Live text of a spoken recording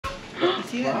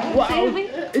Wow,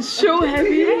 it's so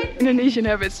heavy. Indonesian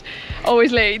habits,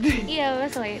 always late. Yeah, it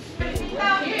was late.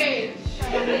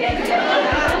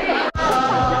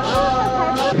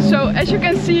 So as you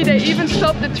can see, they even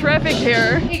stopped the traffic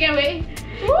here. You can wait.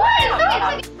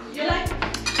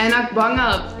 Enak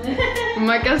banget.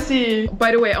 Makasih.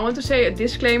 By the way, I want to say a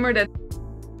disclaimer that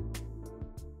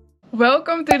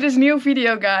welcome to this new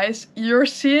video, guys. You're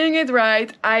seeing it right.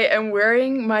 I am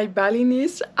wearing my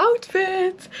Balinese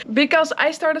outfit because I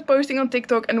started posting on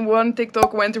TikTok and one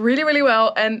TikTok went really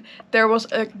well, and there was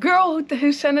a girl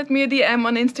who sent me a DM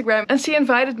on Instagram and she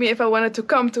invited me if I wanted to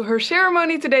come to her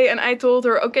ceremony today, and I told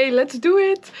her, okay, let's do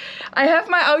it. I have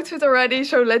my outfit already,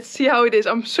 so let's see how it is.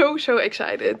 I'm so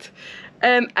excited.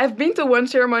 And I've been to one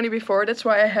ceremony before, that's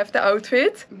why I have the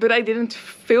outfit, but I didn't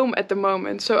film at the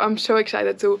moment. So I'm so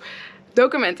excited to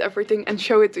document everything and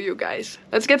show it to you guys.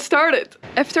 Let's get started.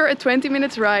 After a 20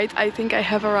 minutes ride, I think I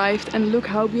have arrived, and look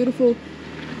how beautiful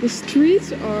the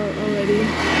streets are already.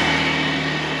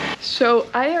 So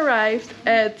I arrived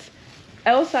at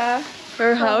Elsa,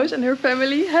 her house and her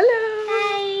family. Hello!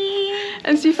 Hi!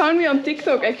 And she found me on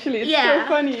TikTok actually, it's so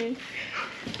funny.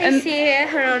 I see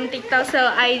her on TikTok, so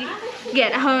I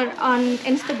get her on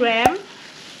Instagram.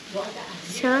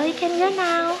 So you can go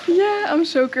now. Yeah, I'm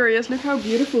so curious. Look how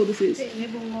beautiful this is.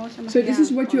 So this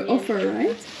is what you offer,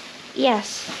 right?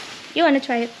 Yes. You want to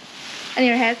try it on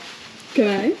your head? Can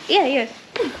I? Yeah, yes.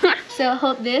 So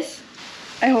hold this.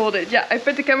 I hold it. Yeah, I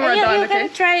put the camera down, you okay?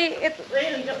 can try it.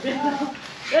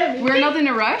 We're not in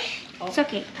a rush? It's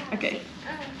okay. Okay.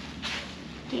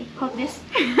 Okay, hold this.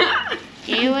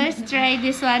 Okay, let's try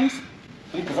this one.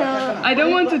 So I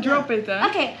don't want to drop it, huh?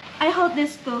 okay, I hold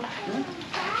this too.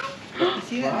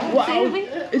 Wow,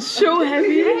 it's so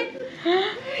heavy.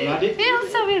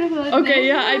 Feels so beautiful. Okay,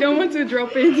 yeah, I don't want to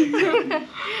drop it.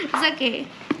 It's okay.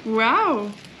 Wow.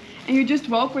 And you just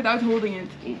walk without holding it?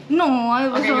 No, I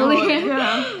was holding it.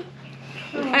 Yeah.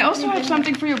 I also have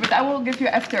something for you, but I will give you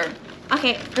after.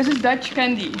 Okay. This is Dutch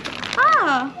candy.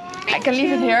 Ah, I can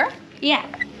leave it here? yeah.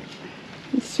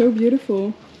 It's so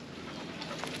beautiful.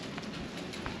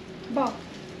 Dah.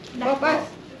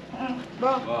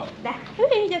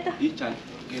 Udah jatuh.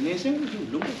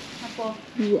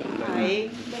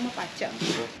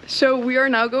 So we are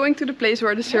now going to the place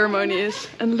where the ceremony is,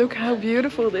 and look how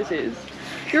beautiful this is.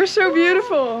 You're so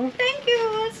beautiful. Thank you.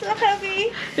 I'm so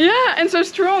happy. Yeah, and so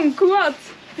strong. Kuat.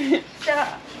 So,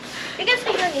 you can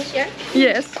speak Indonesia?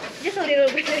 Yes. Just a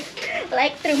little bit.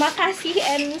 Like terima kasih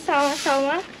and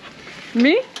sama-sama.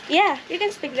 Me? Yeah, you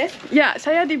can speak this. Ja,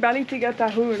 saya di Bali 3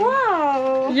 tahun.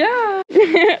 Wow. Yeah.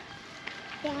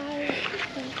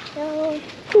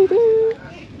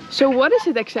 So what is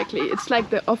it exactly? It's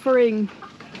like the offering.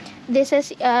 This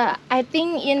is I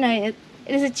think you know it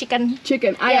is a chicken.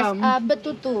 Chicken, Yes, ayam.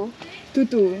 betutu.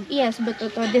 Tutu. Yes,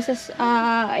 betutu. This is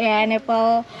yeah, an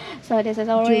apple. So this is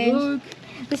orange. Jeruk.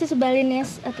 This is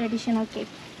Balinese traditional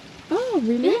cake. Oh,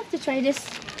 really? We have to try this.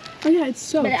 Oh yeah, it's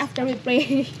soft. But after we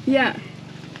pray. Yeah.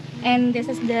 And this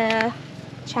is the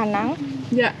canang.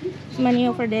 Yeah. Money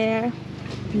over there.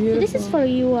 Beautiful. So this is for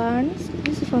you ones.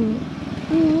 This is for me.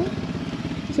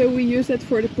 So we use that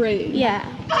for the praying. Yeah.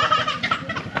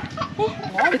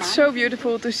 It's so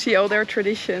beautiful to see all their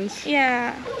traditions.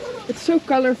 Yeah. It's so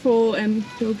colorful and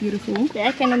so beautiful.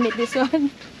 I cannot make this one.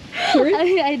 Sorry?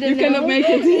 I don't You know. cannot make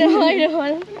it. No, I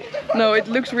don't. No,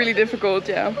 it looks really difficult,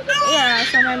 yeah. Yeah,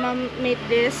 so my mom made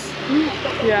this.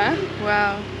 Yeah?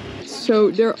 Wow.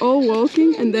 So they're all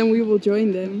walking and then we will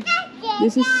join them.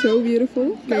 This is so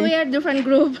beautiful. But we are different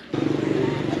group.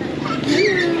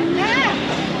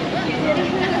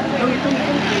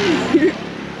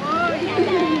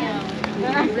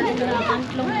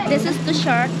 This is too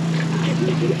short.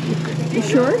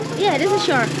 Short? Yeah, this is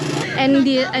short.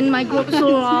 And my group is so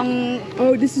long.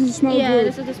 Oh, this is a small Yeah, group.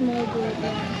 this is a small group.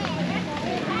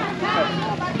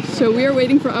 So we are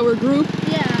waiting for our group.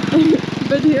 Yeah.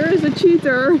 But here is a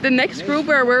cheater. The next group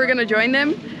where we're gonna join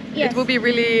them, Yes. it will be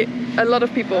really a lot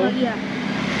of people. Yeah.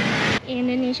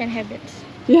 Indonesian habits.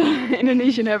 Yeah,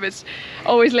 Indonesian habits.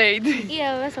 Always late.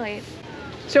 Yeah, it was late.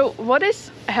 So what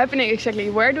is happening exactly?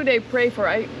 Where do they pray for?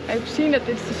 I've seen that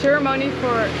it's the ceremony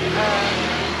for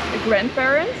the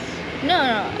grandparents. No,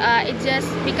 it's just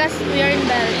because we are in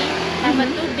Bali, have a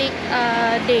two big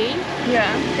day.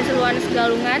 Yeah. This one is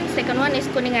Galungan, second one is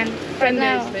Kuningan. 10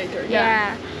 days later,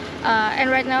 yeah. And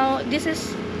right now, this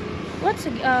is, what's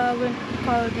we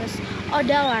call this?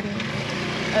 Odalan.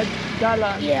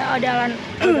 Dalan. Yeah, Odalan.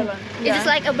 Odalan. It's just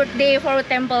like a birthday for a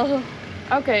temple.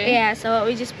 Okay. Yeah, so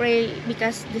we just pray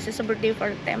because this is a birthday for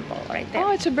the temple right there.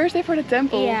 Oh, it's a birthday for the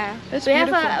temple. Yeah. That's we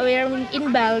beautiful. we are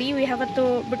in Bali, we have a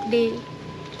two birthday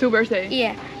 2 birthdays?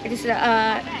 Yeah, it is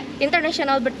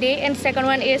international birthday, and second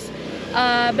one is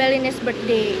Balinese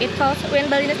birthday. It falls when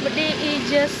Balinese birthday is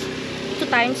just 2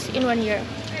 times in 1 year.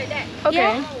 Okay.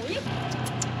 Yeah.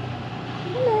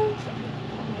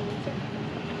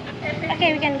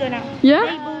 Okay, we can go now.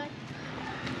 Yeah?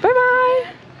 Bye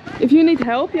bye! If you need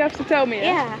help, you have to tell me.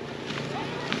 Eh? Yeah.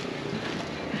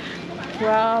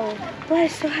 Wow. We're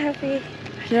so happy.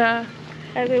 Yeah.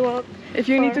 And we walk. If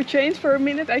you need to change for a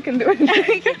minute, I can do it.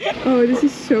 Oh, this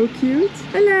is so cute.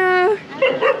 Hello!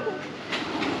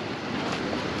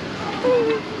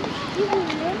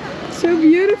 So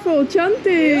beautiful,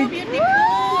 Chantik.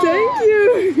 Thank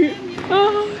you.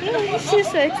 Oh.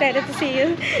 She's so excited to see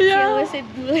you. Yeah. She always said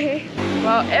bule.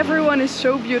 Wow, everyone is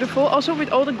so beautiful. Also with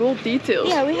all the gold details.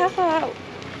 Yeah, we have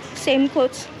same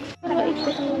clothes.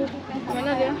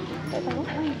 Mana dia?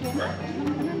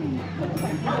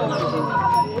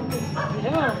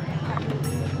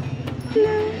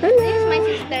 This is my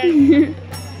sister.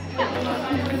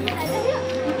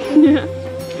 Yeah.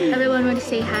 Everyone want to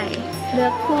say hi. The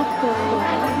Coco.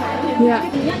 Yeah.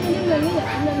 We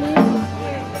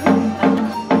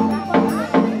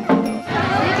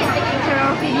can take picture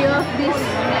or video of this.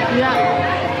 Yeah.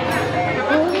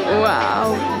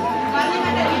 Wow.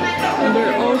 And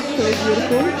they're all so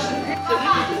beautiful.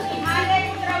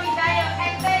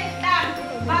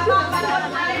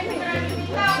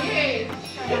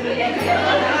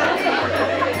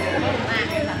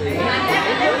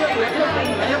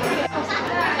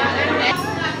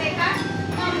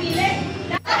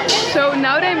 So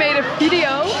now they made a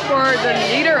video for the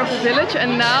leader of the village,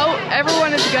 and now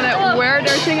everyone is gonna wear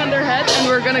their thing on their head and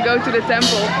we're gonna go to the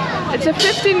temple. It's a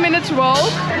 15 minutes walk.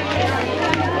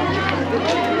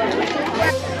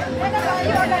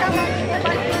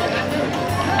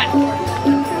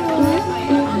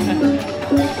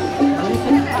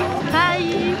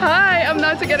 Hi, I'm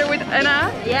now together with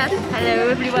Anna. Yes, hello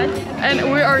everyone.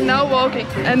 And we are now walking,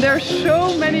 and there are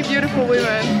so many beautiful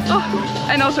women. Oh,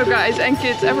 and also guys and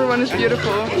kids, everyone is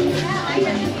beautiful.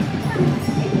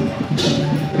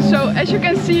 So as you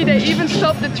can see, they even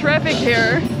stopped the traffic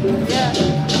here. Yeah.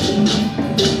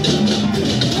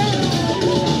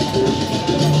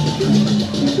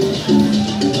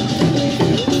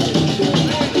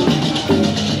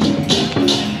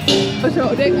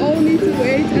 So they all need to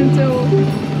wait until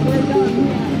we're done.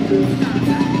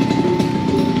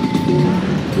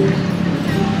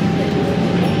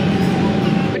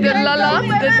 The lalat,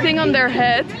 the thing on their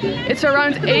head, it's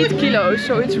around 8 kilos,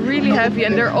 so it's really heavy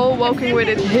and they're all walking with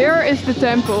it. Here is the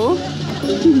temple.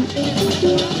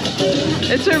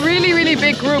 It's a really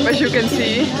big group, as you can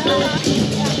see.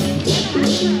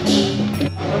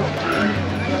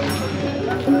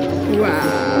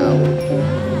 Wow.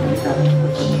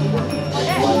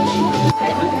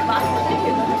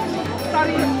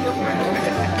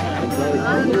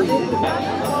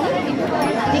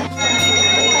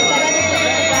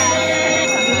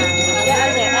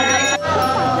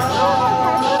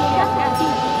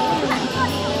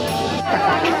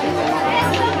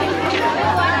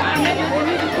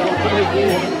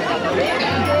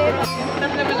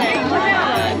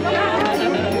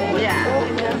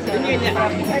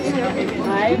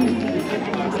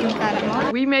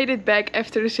 We made it back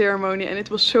after the ceremony and it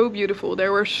was so beautiful.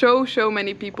 There were so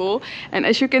many people, and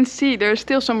as you can see there's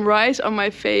still some rice on my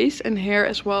face and hair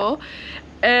as well.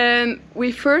 And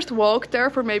we first walked there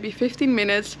for maybe 15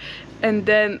 minutes and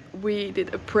then we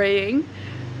did a praying.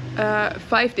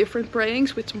 5 different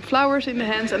prayings with some flowers in the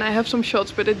hands, and I have some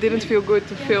shots but it didn't feel good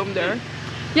to film there.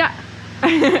 Yeah.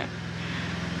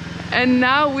 And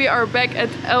now we are back at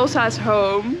Elsa's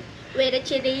home. With a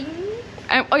chilling.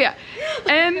 Oh yeah,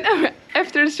 and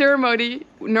after the ceremony,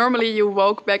 normally you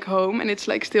walk back home and it's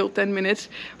like still 10 minutes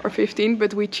or 15,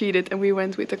 but we cheated and we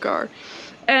went with the car.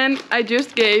 And I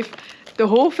just gave the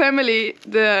whole family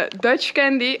the Dutch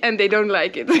candy and they don't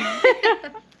like it.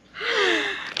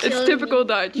 It's typical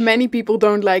Dutch. Many people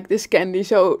don't like this candy,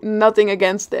 so nothing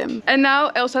against them. And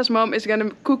now Elsa's mom is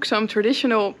gonna cook some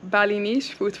traditional Balinese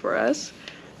food for us.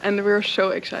 And we're so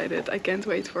excited, I can't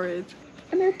wait for it.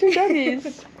 And there are 2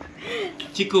 daddies.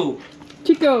 Chico.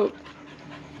 Chico.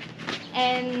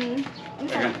 And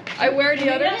I wear the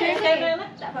other thing.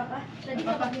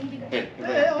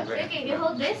 Okay, you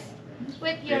hold this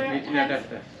with your hands. Yeah.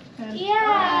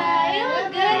 Yeah, you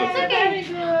look good. It's okay.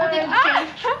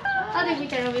 I'll take a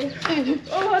picture of you.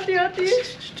 Oh, hati-hati.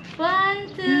 1,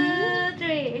 2,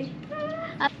 3.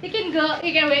 You can go.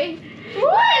 You can wait.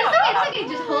 It's okay.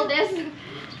 Just hold this.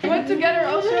 You want together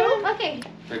also? Okay.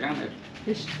 Pegang deh.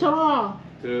 Stop.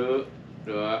 1, 2,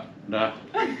 dah.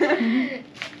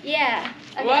 Yeah.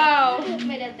 Okay. Wow.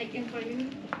 May that taken for you.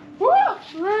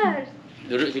 What?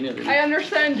 Duduk sini. I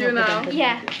understand you now.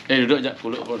 Yeah. Duduk aja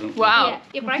peluk kau. Wow.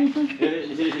 Yeah. You crack?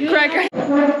 Cracker.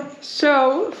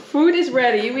 So, food is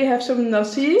ready. We have some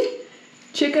nasi,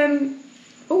 chicken.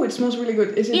 Oh, it smells really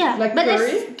good. Is it Yeah. like But curry?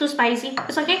 it's too spicy.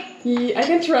 It's okay. Yeah, I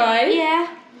can try.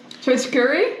 Yeah. So it's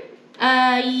curry.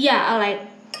 Yeah. I like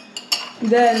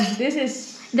Then this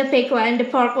is the pig one, the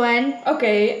pork one.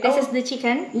 okay. This is the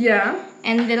chicken, Yeah.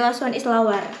 and the last one is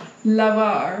lawar.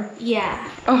 Lavar. Yeah.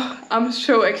 Oh, I'm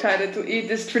so excited to eat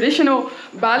this traditional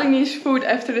Balinese food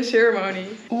after the ceremony.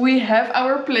 We have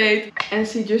our plate, and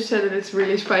she just said that it's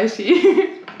really spicy.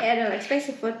 I don't like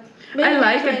spicy food. I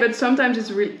like it, but sometimes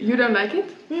it's really. You don't like it?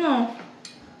 no.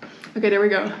 Okay, there we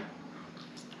go.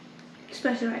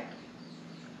 Spicy, right?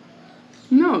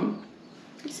 No.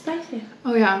 It's spicy.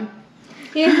 Oh yeah.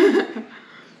 Yeah.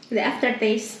 The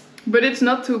aftertaste. But it's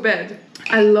not too bad.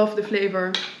 I love the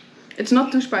flavor. It's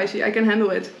not too spicy. I can handle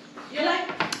it. You like?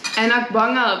 Enak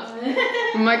banget.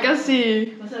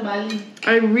 Makasih. Masa Bali.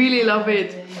 I really love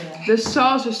it. The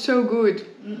sauce is so good.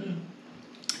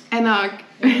 Enak.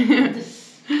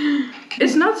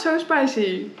 It's not so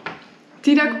spicy.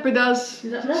 Tidak pedas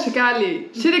sekali.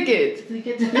 Sedikit.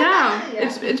 Yeah,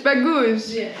 it's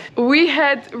bagus. Yeah. We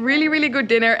had really good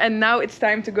dinner and now it's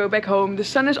time to go back home. The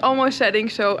sun is almost setting,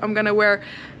 so I'm gonna wear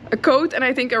a coat and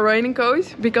I think a raining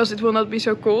coat because it will not be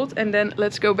so cold, and then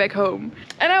let's go back home.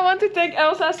 And I want to thank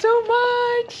Elsa so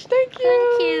much. Thank you.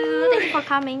 Thank you. Thank you for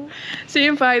coming. She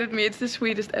invited me. It's the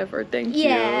sweetest ever. Thank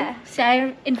you. Yeah. So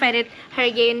I invited her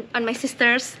again on my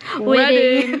sister's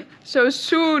Wedding. So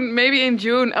soon, maybe in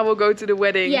June, I will go to the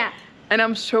wedding. Yeah. And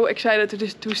I'm so excited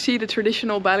to see the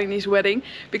traditional Balinese wedding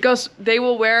because they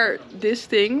will wear this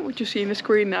thing, which you see on the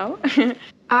screen now.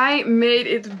 I made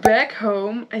it back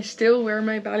home. I still wear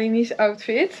my Balinese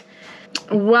outfit.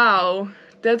 Wow,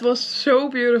 that was so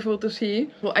beautiful to see.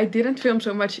 Well, I didn't film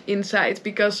so much inside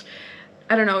because,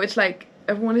 I don't know, it's like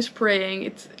everyone is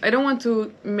praying. I don't want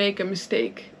to make a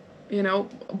mistake, you know.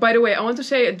 By the way, I want to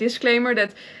say a disclaimer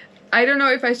that I don't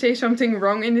know if I say something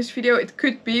wrong in this video. It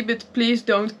could be, but please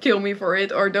don't kill me for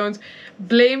it or don't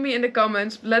blame me in the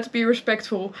comments. Let's be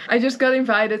respectful. I just got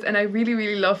invited and I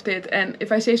really loved it. And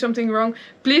if I say something wrong,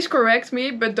 please correct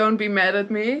me, but don't be mad at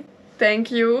me.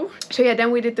 Thank you. So yeah, then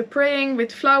we did the praying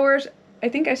with flowers. I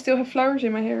think I still have flowers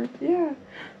in my hair. Yeah.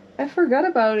 I forgot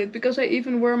about it because I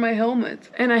even wore my helmet.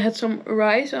 And I had some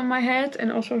rice on my head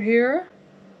and also here.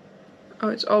 Oh,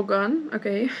 it's all gone.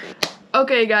 Okay.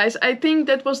 Okay guys, I think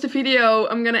that was the video.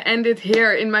 I'm gonna end it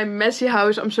here in my messy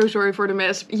house. I'm so sorry for the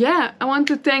mess. Yeah, I want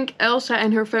to thank Elsa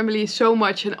and her family so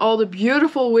much, and all the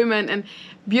beautiful women and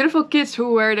beautiful kids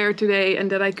who were there today, and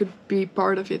that I could be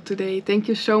part of it today. Thank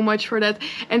you so much for that,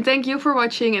 and thank you for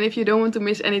watching. And if you don't want to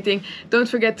miss anything, don't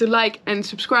forget to like and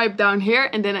subscribe down here,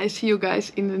 and then I see you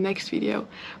guys in the next video.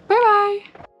 Bye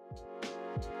bye!